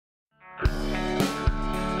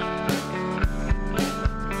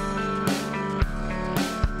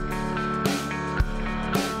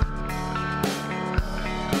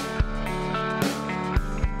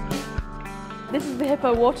the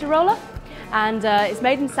Hippo Water Roller, and it's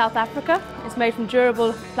made in South Africa. It's made from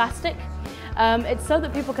durable plastic. It's so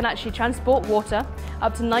that people can actually transport water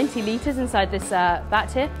up to 90 litres inside this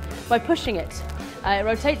vat here by pushing it. It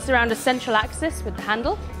rotates around a central axis with the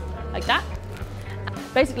handle, like that.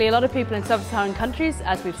 Basically, a lot of people in sub-Saharan countries,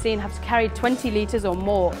 as we've seen, have to carry 20 litres or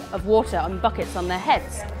more of water on buckets on their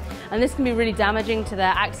heads. And this can be really damaging to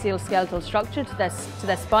their axial skeletal structure, to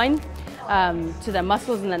their spine, to their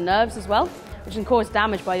muscles and their nerves as well, which can cause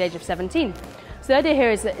damage by the age of 17. So the idea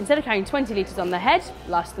here is that instead of carrying 20 litres on their head,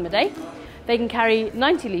 last them a day, they can carry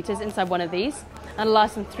 90 litres inside one of these and it'll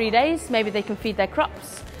last them 3 days. Maybe they can feed their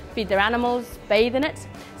crops, feed their animals, bathe in it.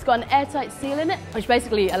 It's got an airtight seal in it, which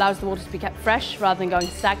basically allows the water to be kept fresh rather than going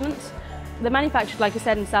stagnant. They're manufactured, like I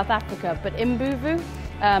said, in South Africa, but Imvubu,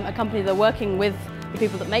 a company that are working with the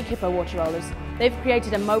people that make Hippo Water Rollers, they've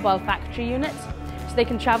created a mobile factory unit so they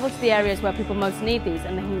can travel to the areas where people most need these,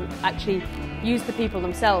 and they can actually use the people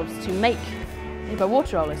themselves to make Hippo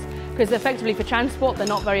Water Rollers. Because effectively for transport, they're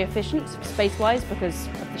not very efficient space-wise because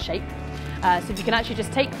of the shape. So if you can actually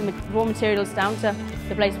just take the raw materials down to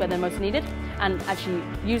the place where they're most needed and actually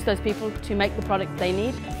use those people to make the product they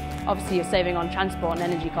need, obviously you're saving on transport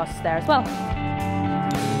and energy costs there as well.